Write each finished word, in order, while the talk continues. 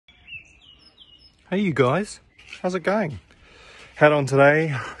Hey you guys, how's it going? Had on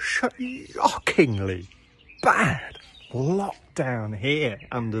today, shockingly bad lockdown here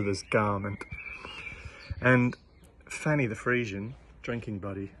under this garment. And Fanny the Frisian, drinking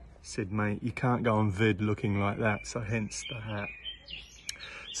buddy, said, mate, you can't go on vid looking like that, so hence the hat.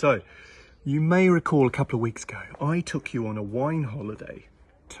 So, you may recall a couple of weeks ago, I took you on a wine holiday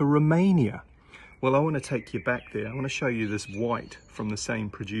to Romania. Well, I want to take you back there. I want to show you this white from the same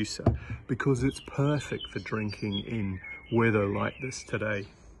producer because it's perfect for drinking in weather like this today.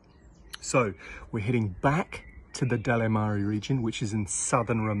 So we're heading back to the Deale Mare region, which is in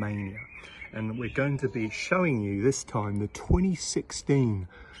southern Romania. And we're going to be showing you this time the 2016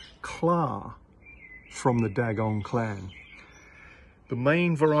 Clar from the Dagon clan. The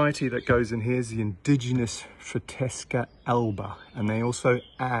main variety that goes in here is the indigenous Vinoteca Alba, and they also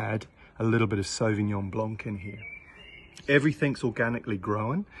add a little bit of Sauvignon Blanc in here. Everything's organically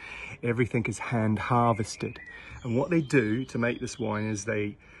grown, everything is hand harvested. And what they do to make this wine is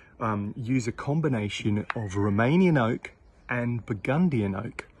they use a combination of Romanian oak and Burgundian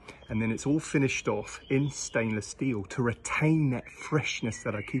oak. And then it's all finished off in stainless steel to retain that freshness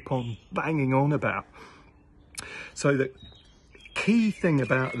that I keep on banging on about. So the key thing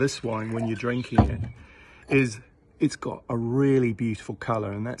about this wine when you're drinking it is it's got a really beautiful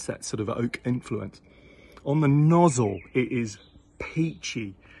colour, and that's that sort of oak influence. On the nozzle, it is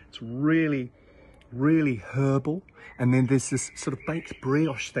peachy. It's really, really herbal. And then there's this sort of baked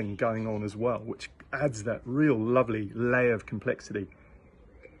brioche thing going on as well, which adds that real lovely layer of complexity.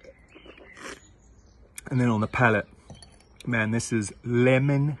 And then on the palate, man, this is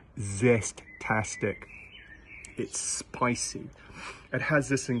lemon zest-tastic. It's spicy. It has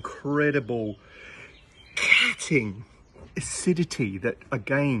this incredible catting acidity that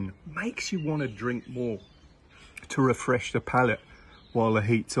again makes you want to drink more to refresh the palate while the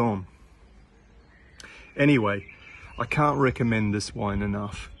heat's on. Anyway, I can't recommend this wine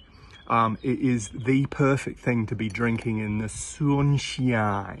enough. It is the perfect thing to be drinking in the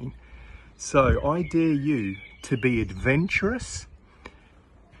sunshine. So I dare you to be adventurous,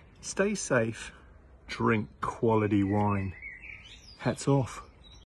 stay safe, drink quality wine. Hats off.